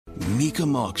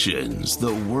Mecum Auctions,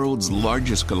 the world's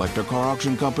largest collector car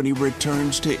auction company,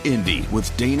 returns to Indy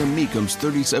with Dana Mecum's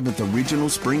 37th Regional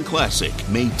Spring Classic,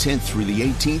 May 10th through the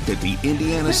 18th at the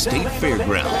Indiana State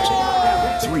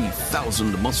Fairgrounds.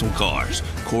 3,000 muscle cars,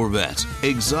 Corvettes,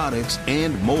 exotics,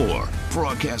 and more.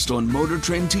 Broadcast on Motor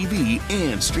Trend TV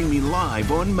and streaming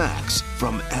live on Max.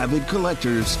 From avid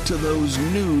collectors to those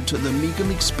new to the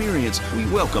Mecum experience, we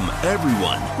welcome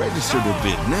everyone. Register to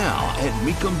bid now at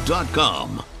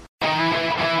Mecum.com.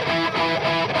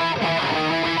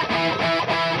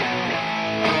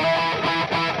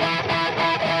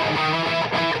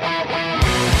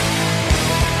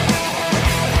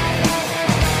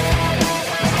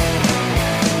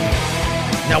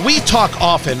 Now, we talk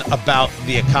often about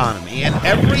the economy, and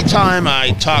every time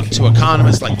I talk to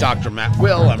economists like Dr. Matt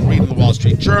Will, I'm reading the Wall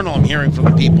Street Journal, I'm hearing from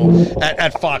the people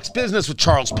at Fox Business with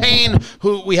Charles Payne,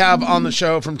 who we have on the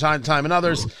show from time to time, and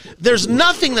others, there's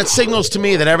nothing that signals to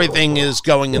me that everything is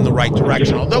going in the right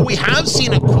direction. Although we have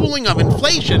seen a cooling of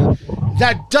inflation,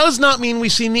 that does not mean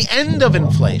we've seen the end of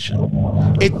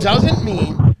inflation. It doesn't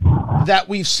mean that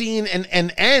we've seen an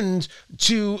end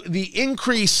to the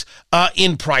increase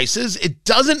in prices. It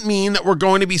doesn't mean that we're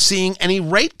going to be seeing any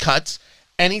rate cuts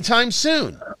anytime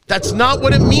soon. That's not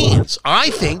what it means. I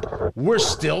think we're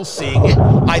still seeing it.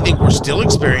 I think we're still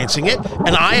experiencing it.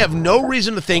 And I have no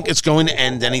reason to think it's going to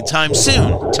end anytime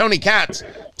soon. Tony Katz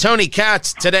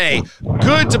today.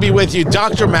 Good to be with you.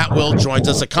 Dr. Matt Will joins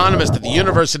us, economist at the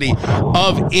University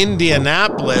of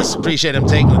Indianapolis. Appreciate him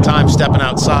taking the time, stepping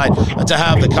outside to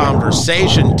have the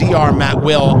conversation. Dr. Matt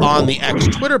Will on the X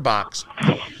Twitter box.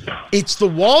 It's the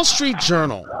Wall Street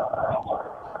Journal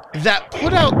that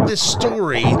put out this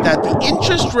story that the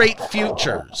interest rate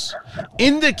futures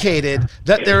indicated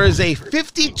that there is a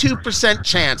 52%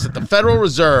 chance that the Federal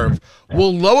Reserve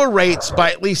will lower rates by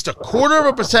at least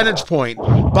 1/4 percentage point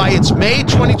by its May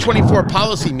 2024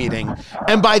 policy meeting,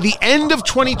 and by the end of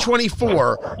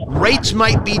 2024, rates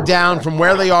might be down from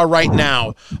where they are right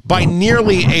now by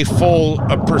nearly a full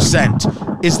percent.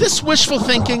 Is this wishful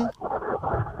thinking?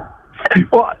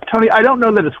 Well, Tony, I don't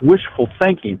know that it's wishful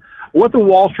thinking. What the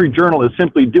Wall Street Journal is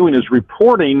simply doing is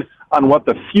reporting on what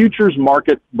the futures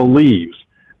market believes.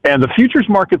 And the futures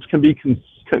markets can be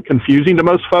confusing to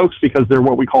most folks because they're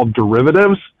what we call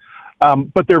derivatives.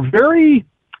 But they're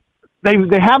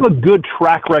they have a good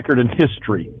track record in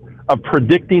history of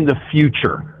predicting the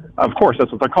future. Of course,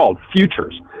 that's what they're called,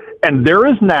 futures. And there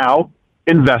is now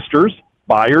investors,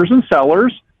 buyers and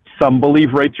sellers. Some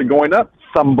believe rates are going up,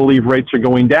 some believe rates are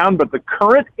going down. But the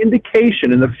current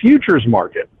indication in the futures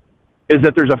market is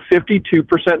that there's a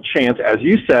 52% chance, as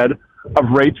you said,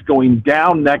 of rates going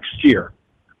down next year.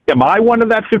 Am I one of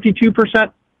that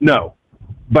 52%? No.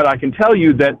 But I can tell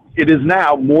you that it is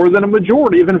now more than a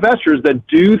majority of investors that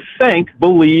do think,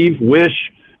 believe,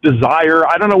 wish, desire,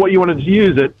 I don't know what you want to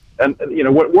use it, and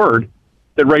what word,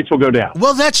 that rates will go down.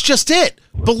 Well, that's just it.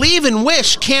 Believe and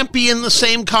wish can't be in the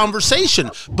same conversation.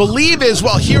 Believe is,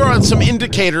 well, here are some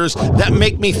indicators that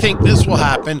make me think this will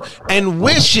happen. And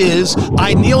wish is,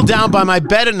 I kneel down by my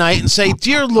bed at night and say,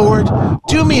 dear Lord,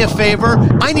 do me a favor.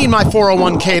 I need my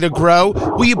 401k to grow.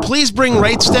 Will you please bring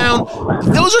rates down?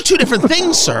 Those are two different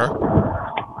things, sir.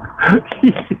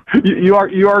 You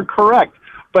are correct.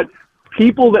 But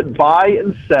people that buy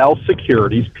and sell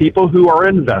securities, people who are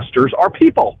investors, are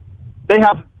people. They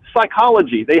have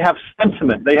psychology, they have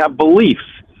sentiment, they have beliefs.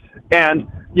 And,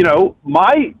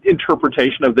 my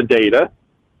interpretation of the data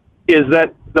is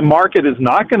that the market is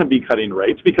not going to be cutting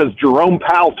rates because Jerome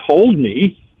Powell told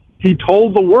me, he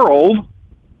told the world,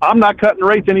 I'm not cutting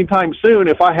rates anytime soon.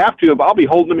 If I have to, I'll be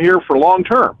holding them here for long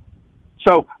term.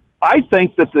 So I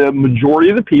think that the majority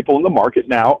of the people in the market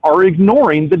now are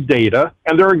ignoring the data,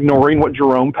 and they're ignoring what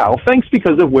Jerome Powell thinks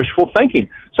because of wishful thinking.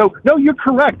 So, no, you're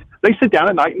correct. They sit down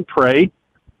at night and pray,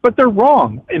 but they're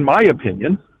wrong, in my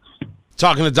opinion.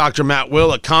 Talking to Dr. Matt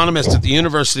Will, economist at the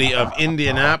University of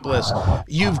Indianapolis.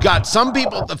 You've got some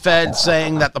people at the Fed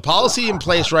saying that the policy in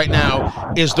place right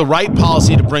now is the right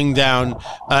policy to bring down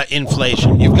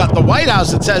inflation. You've got the White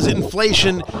House that says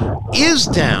inflation is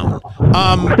down.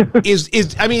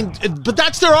 But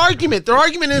that's their argument. Their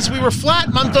argument is we were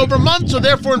flat month over month, so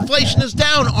therefore inflation is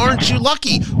down. Aren't you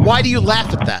lucky? Why do you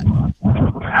laugh at that?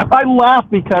 I laugh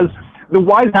because the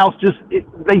White House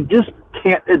they just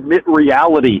can't admit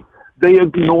reality. They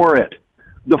ignore it.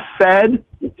 The Fed,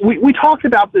 we talked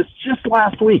about this just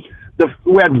last week.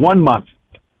 We had 1 month.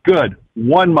 Good.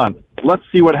 1 month. Let's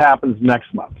see what happens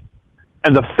next month.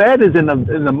 And the Fed is in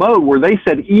the mode where they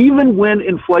said even when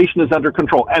inflation is under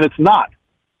control, and it's not.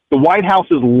 The White House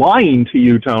is lying to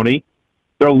you, Tony.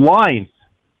 They're lying.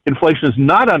 Inflation is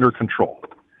not under control.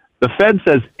 The Fed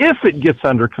says if it gets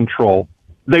under control,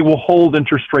 they will hold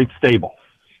interest rates stable.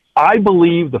 I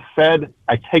believe the Fed,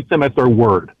 I take them at their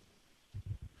word.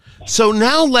 So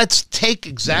now let's take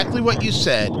exactly what you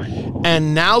said,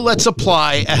 and now let's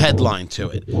apply a headline to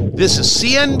it. This is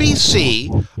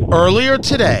CNBC earlier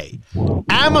today.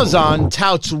 Amazon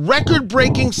touts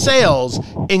record-breaking sales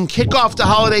in kickoff to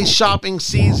holiday shopping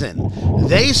season.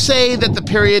 They say that the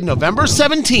period November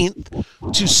 17th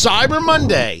to Cyber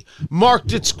Monday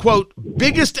marked its, quote,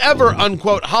 biggest ever,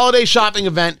 unquote, holiday shopping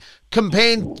event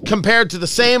compared to the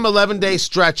same 11-day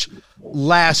stretch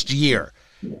last year.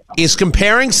 Is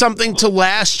comparing something to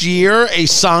last year a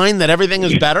sign that everything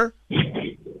is better?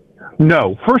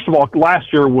 No. First of all,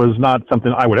 last year was not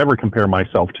something I would ever compare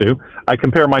myself to. I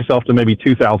compare myself to maybe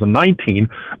 2019.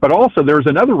 But also there's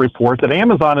another report that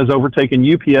Amazon has overtaken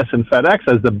UPS and FedEx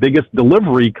as the biggest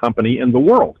delivery company in the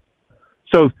world.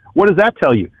 So what does that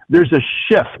tell you? There's a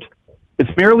shift.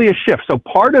 It's merely a shift. So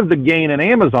part of the gain in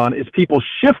Amazon is people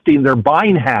shifting their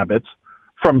buying habits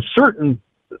from certain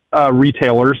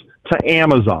retailers to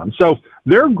Amazon. So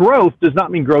their growth does not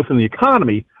mean growth in the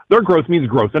economy. Their growth means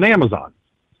growth in Amazon.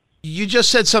 You just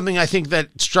said something I think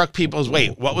that struck people's,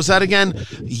 wait, what was that again?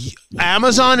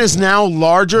 Amazon is now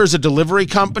larger as a delivery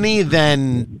company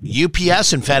than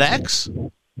UPS and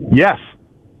FedEx? Yes.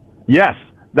 Yes.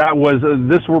 That was,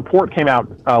 this report came out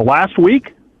last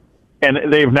week,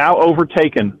 and they've now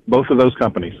overtaken both of those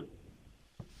companies.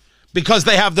 Because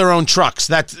they have their own trucks.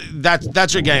 That's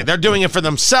your game. They're doing it for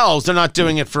themselves. They're not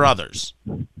doing it for others.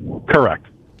 Correct.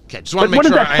 Okay, just want to But make what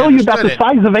sure does that tell you about the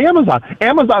size of Amazon?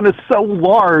 Amazon is so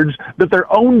large that their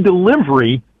own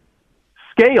delivery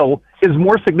scale is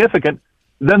more significant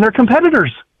than their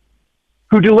competitors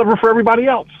who deliver for everybody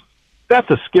else. That's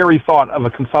a scary thought of a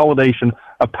consolidation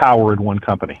of power in one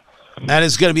company. That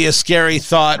is going to be a scary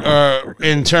thought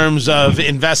in terms of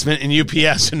investment in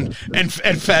UPS and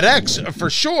FedEx, for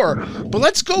sure. But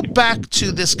let's go back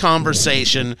to this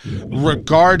conversation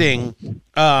regarding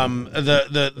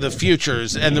the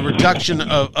futures and the reduction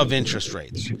of interest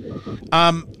rates.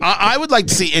 I would like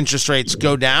to see interest rates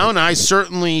go down. I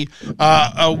certainly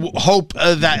hope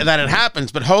that it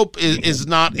happens, but hope is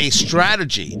not a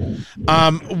strategy.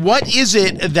 What is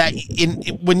it that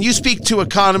when you speak to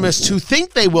economists who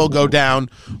think they will go down,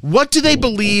 what do they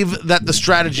believe that the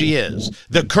strategy is?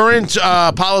 The current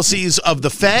policies of the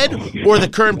Fed or the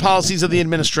current policies of the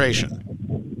administration?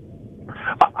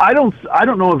 I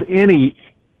don't know of any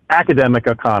academic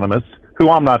economists, who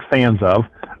I'm not fans of,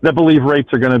 that believe rates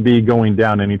are going to be going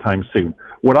down anytime soon.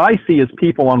 What I see is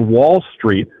people on Wall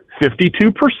Street,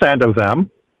 52% of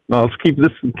them, now let's keep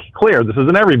this clear, this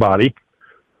isn't everybody,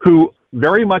 who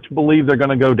very much believe they're going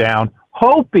to go down,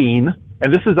 hoping,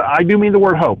 and this is, I do mean the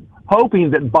word hope, hoping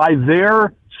that by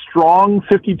their strong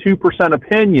 52%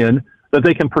 opinion that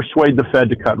they can persuade the Fed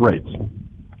to cut rates.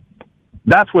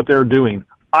 That's what they're doing.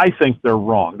 I think they're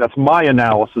wrong. That's my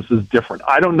analysis is different.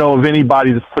 I don't know of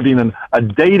anybody that's putting a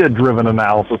data-driven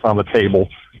analysis on the table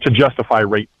to justify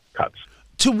rate cuts.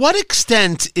 To what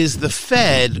extent is the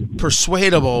Fed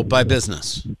persuadable by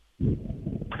business?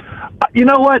 You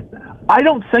know what? I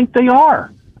don't think they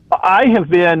are. I have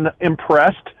been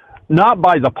impressed not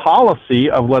by the policy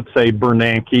of, let's say,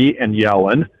 Bernanke and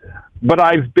Yellen, but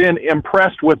I've been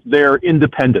impressed with their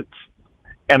independence.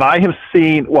 And I have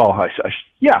seen, well,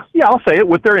 I'll say it,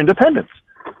 with their independence.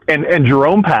 And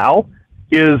Jerome Powell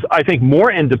is, I think,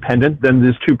 more independent than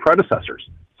his two predecessors.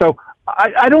 So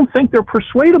I don't think they're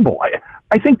persuadable.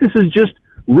 I think this is just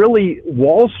really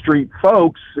Wall Street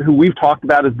folks who we've talked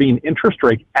about as being interest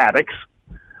rate addicts,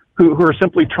 who are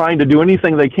simply trying to do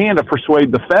anything they can to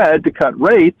persuade the Fed to cut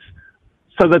rates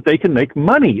so that they can make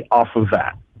money off of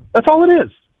that. That's all it is.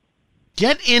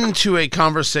 Get into a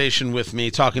conversation with me,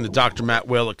 talking to Dr. Matt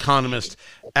Will, economist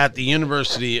at the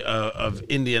University of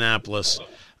Indianapolis.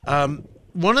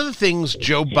 One of the things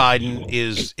Joe Biden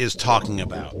is talking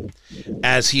about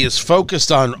as he is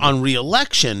focused on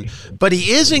re-election, but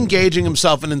he is engaging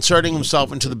himself and inserting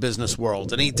himself into the business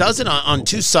world. And he does it on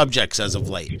two subjects as of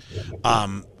late.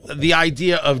 The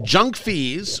idea of junk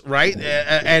fees, right,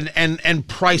 and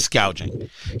price gouging.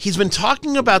 He's been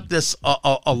talking about this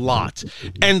a lot.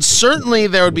 And certainly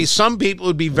there would be some people who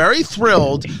would be very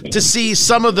thrilled to see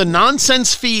some of the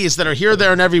nonsense fees that are here,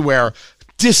 there, and everywhere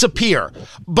disappear.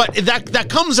 But that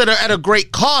comes at a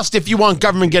great cost if you want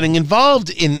government getting involved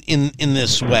in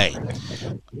this way.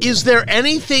 Is there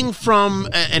anything from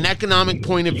an economic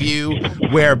point of view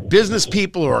where business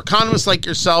people or economists like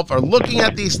yourself are looking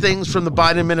at these things from the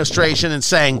Biden administration and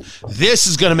saying, this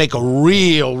is going to make a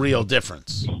real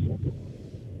difference?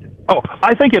 Oh,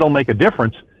 I think it'll make a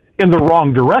difference in the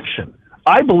wrong direction.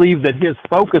 I believe that his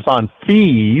focus on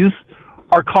fees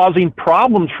are causing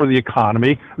problems for the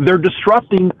economy. They're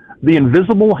disrupting the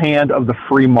invisible hand of the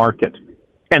free market.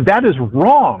 And that is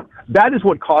wrong. That is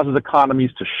what causes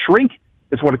economies to shrink.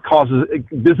 It's what causes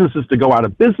businesses to go out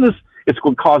of business. It's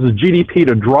what causes GDP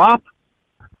to drop.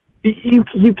 You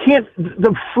can't,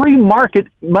 the free market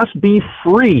must be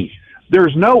free.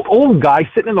 There's no old guy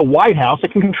sitting in the White House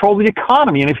that can control the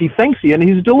economy. And if he thinks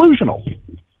he's delusional.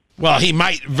 Well, he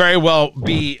might very well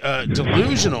be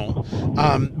delusional,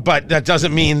 but that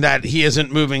doesn't mean that he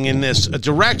isn't moving in this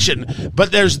direction.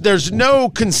 But there's no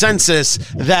consensus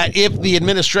that if the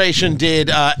administration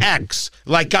did X,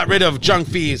 like got rid of junk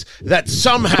fees, that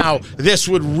somehow this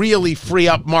would really free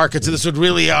up markets and this would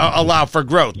really allow for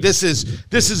growth. This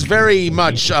is very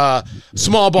much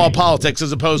small ball politics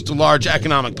as opposed to large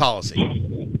economic policy.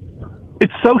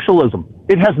 It's socialism.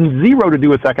 It has zero to do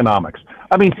with economics.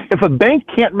 I mean, if a bank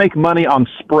can't make money on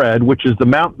spread, which is the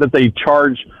amount that they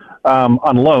charge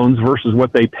on loans versus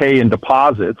what they pay in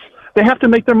deposits, they have to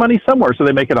make their money somewhere. So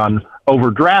they make it on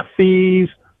overdraft fees,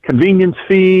 convenience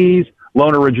fees,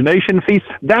 loan origination fees.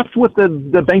 That's what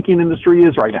the banking industry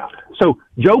is right now. So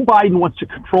Joe Biden wants to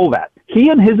control that. He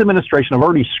and his administration have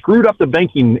already screwed up the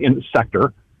banking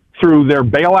sector through their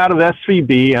bailout of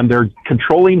SVB, and they're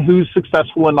controlling who's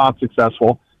successful and not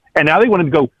successful. And now they want to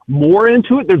go more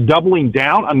into it. They're doubling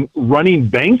down on running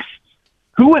banks.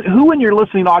 Who in your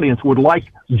listening audience would like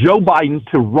Joe Biden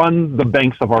to run the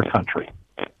banks of our country?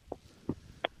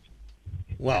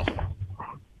 Well,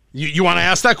 you want to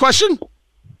ask that question?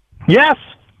 Yes.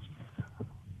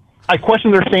 I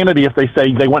question their sanity if they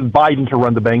say they want Biden to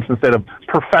run the banks instead of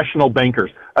professional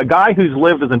bankers. A guy who's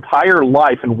lived his entire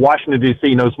life in Washington,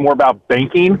 D.C. knows more about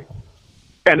banking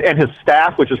and his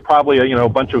staff, which is probably a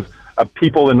bunch of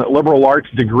people in liberal arts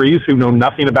degrees who know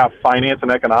nothing about finance and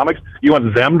economics. You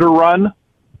want them to run?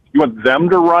 You want them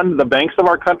to run the banks of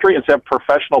our country instead of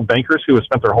professional bankers who have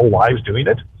spent their whole lives doing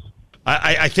it?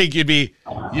 I think you'd be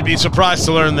surprised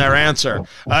to learn their answer.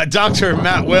 Dr.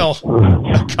 Matt Will,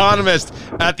 economist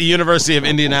at the University of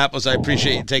Indianapolis. I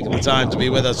appreciate you taking the time to be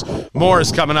with us. More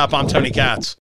is coming up. I'm Tony Katz.